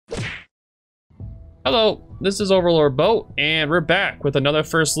Hello, this is OverLordBou, and we're back with another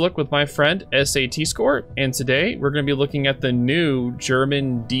first look with my friend SAT Score. And today we're going to be looking at the new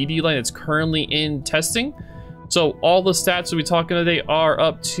German DD line that's currently in testing. So all the stats we'll be talking today are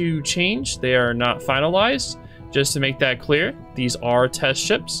up to change. They are not finalized. Just to make that clear, these are test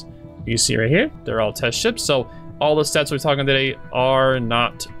ships. You see right here, they're all test ships. So all the stats we're talking today are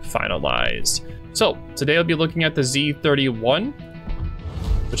not finalized. So today I'll be looking at the Z31,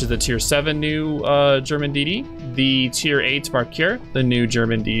 which is the Tier 7 new German DD, the Tier 8 Markier, the new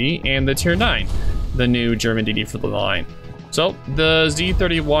German DD, and the Tier 9, the new German DD for the line. So the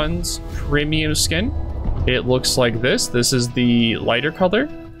Z31's premium skin, it looks like this. This is the lighter color,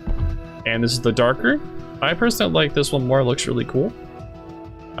 and this is the darker. I personally like this one more. It looks really cool.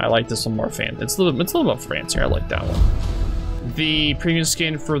 I like this one more It's a little bit fancier. I like that one. The premium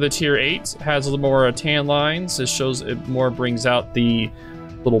skin for the Tier 8 has a little more tan lines. It shows it more brings out the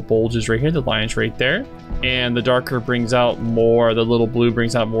little bulges right here, the lines right there, and the darker brings out more, the little blue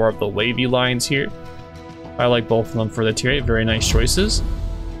brings out more of the wavy lines here. I like both of them for the Tier 8, very nice choices.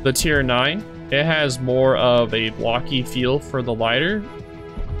 The Tier 9, it has more of a blocky feel for the lighter,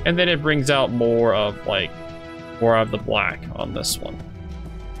 and then it brings out more of the black on this one.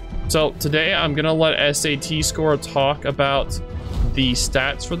 So today I'm gonna let SAT Score talk about the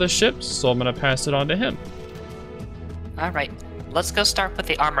stats for the ships, so I'm gonna pass it on to him. Alright. Let's go start with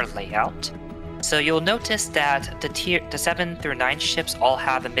the armor layout. So you'll notice that the 7 through 9 ships all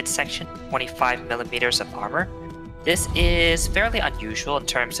have a midsection 25mm of armor. This is fairly unusual in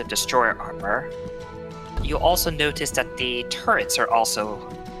terms of destroyer armor. You'll also notice that the turrets are also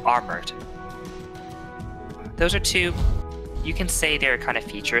armored. Those are two, you can say they're kind of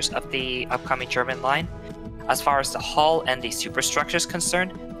features of the upcoming German line. As far as the hull and the superstructure is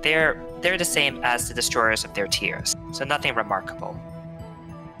concerned, they're the same as the destroyers of their tiers, so nothing remarkable.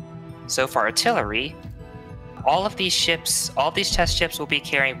 So for artillery, all these test ships will be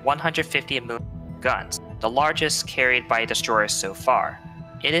carrying 150mm guns, the largest carried by destroyers so far.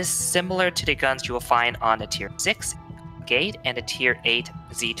 It is similar to the guns you will find on the Tier 6 Gate and the Tier 8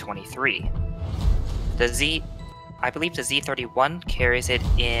 Z23. I believe the Z31 carries it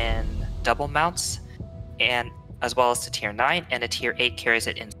in double mounts, and as well as the Tier 9, and the Tier 8 carries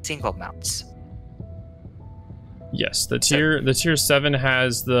it in single mounts. Yes, the Tier 7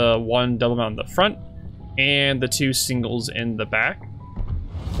 has the one double mount in the front and the two singles in the back,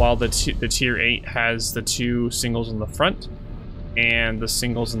 while the Tier 8 has the two singles in the front and the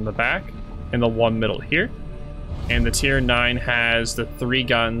singles in the back and the one middle here. And the Tier 9 has the 3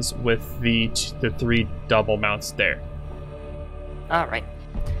 guns with the 3 double mounts there. Alright.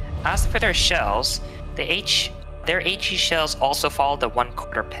 As for their shells, their HE shells also follow the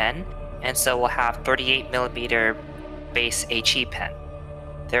 1/4 pen, and so will have 38mm base HE pen.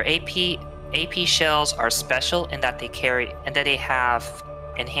 Their AP shells are special in that they have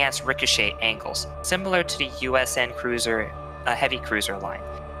enhanced ricochet angles, similar to the USN cruiser, heavy cruiser line,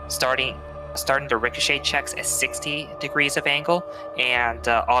 starting the ricochet checks at 60 degrees of angle, and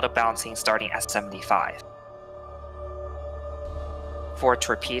auto balancing starting at 75. For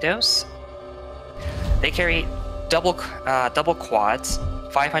torpedoes, they carry double quads,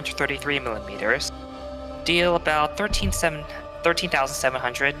 533mm, deal about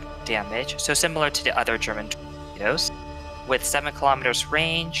 13,700 damage, so similar to the other German torpedoes, with 7 kilometers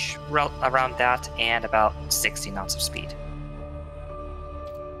range, around that, and about 60 knots of speed.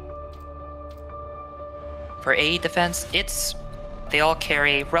 For AE defense, they all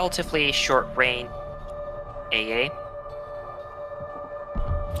carry relatively short range AA.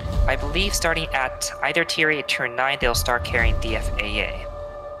 I believe starting at either Tier 8 or Tier 9, they'll start carrying DFAA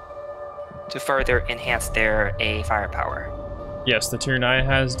to further enhance their AA firepower. Yes, the Tier 9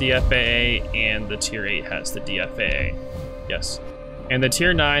 has DFAA and the Tier 8 has the DFAA. Yes. And the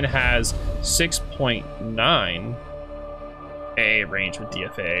Tier 9 has 6.9 AA range with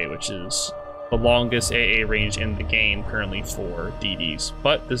DFAA, which is the longest AA range in the game currently for DDs.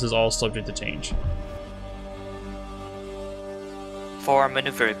 But this is all subject to change. For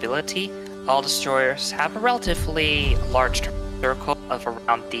maneuverability, all destroyers have a relatively large circle of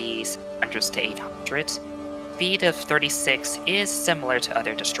around the 700s to 800s. Speed of 36 is similar to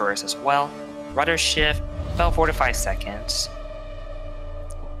other destroyers as well. Rudder shift, about 4 to 5 seconds.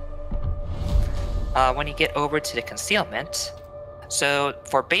 When you get over to the concealment, so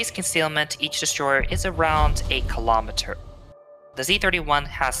for base concealment, each destroyer is around 8 kilometers. The Z31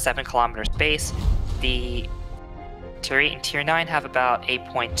 has 7 kilometers base. The Tier 8 and Tier 9 have about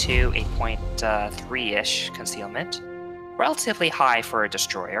 8.2, 8.3-ish concealment. Relatively high for a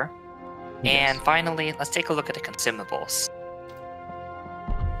destroyer. Yes. And finally, let's take a look at the consumables.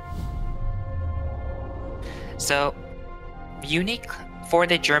 So, unique for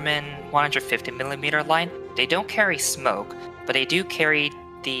the German 150mm line, they don't carry smoke, but they do carry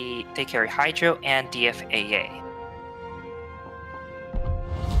hydro and DFAA.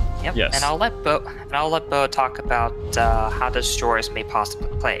 Yep. Yes. And I'll let Bo talk about how the destroyers may possibly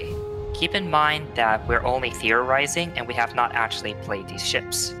play. Keep in mind that we're only theorizing and we have not actually played these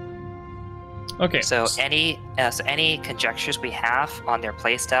ships. Okay. So any conjectures we have on their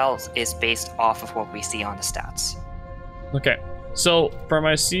playstyles is based off of what we see on the stats. Okay. So from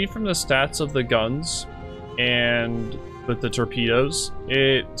I see from the stats of the guns and with the torpedoes,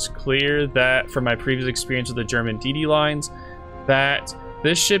 it's clear that from my previous experience with the German DD lines that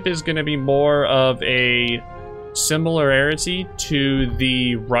this ship is going to be more of a similarity to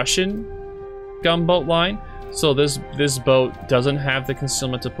the Russian gunboat line. So this boat doesn't have the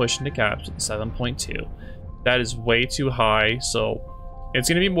concealment to push into caps at 7.2. That is way too high. So it's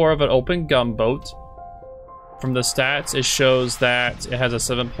going to be more of an open gunboat. From the stats, it shows that it has a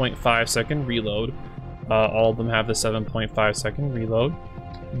 7.5 second reload. All of them have the 7.5 second reload.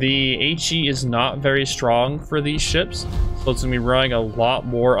 The HE is not very strong for these ships, so it's going to be running a lot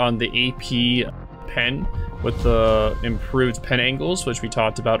more on the AP pen with the improved pen angles, which we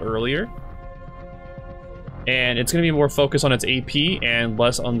talked about earlier. And it's going to be more focused on its AP and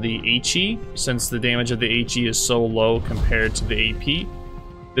less on the HE, since the damage of the HE is so low compared to the AP.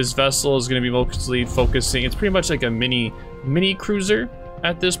 This vessel is going to be mostly focusing, it's pretty much like a mini cruiser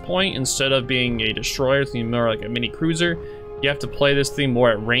at this point. Instead of being a destroyer, it's going to be more like a mini cruiser. You have to play this thing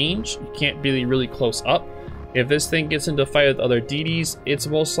more at range. You can't be really close up. If this thing gets into a fight with other DDs, it's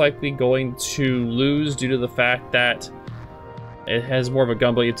most likely going to lose due to the fact that it has more of a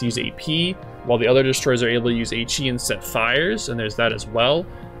gunboat. You have to use AP, while the other destroyers are able to use HE and set fires, and there's that as well.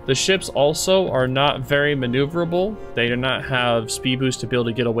 The ships also are not very maneuverable. They do not have speed boost to be able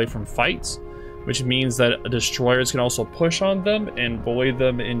to get away from fights, which means that destroyers can also push on them and bully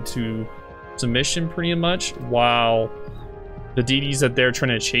them into submission pretty much, while the DDs that they're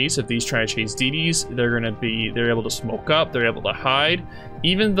trying to chase, if these try to chase DDs, they're able to smoke up, they're able to hide.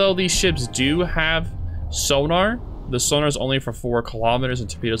 Even though these ships do have sonar, the sonar is only for 4 kilometers and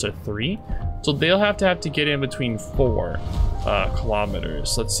torpedoes are 3. So they'll have to get in between 4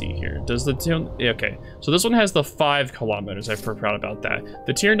 kilometers. Let's see here. Does the okay, so this one has the 5 kilometers. I'm proud about that.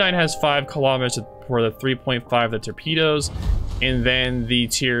 The tier 9 has 5 kilometers for the 3.5 the torpedoes, and then the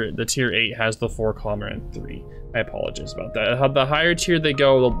tier 8 has the 4 kilometer and 3. I apologize about that. The higher tier they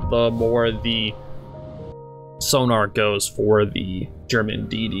go, the more the sonar goes for the German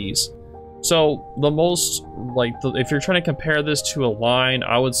DDs. So the most, if you're trying to compare this to a line,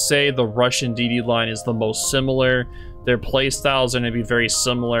 I would say the Russian DD line is the most similar. Their play styles are going to be very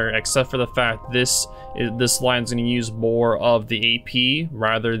similar, except for the fact this line is going to use more of the AP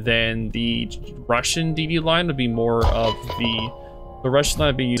rather than the Russian DD line would be more of the Russian line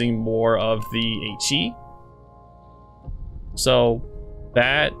would be using more of the HE. So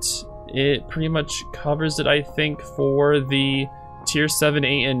it pretty much covers it, I think, for the tier 7,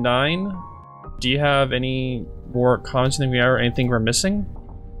 8, and 9. Do you have any more comments than we are, or anything we're missing?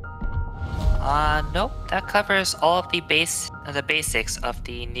 Nope. That covers all of the basics of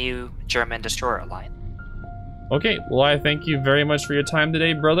the new German destroyer line. Okay, well, I thank you very much for your time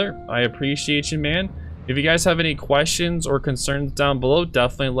today, brother. I appreciate you, man. If you guys have any questions or concerns down below,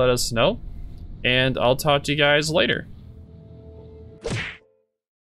 definitely let us know. And I'll talk to you guys later.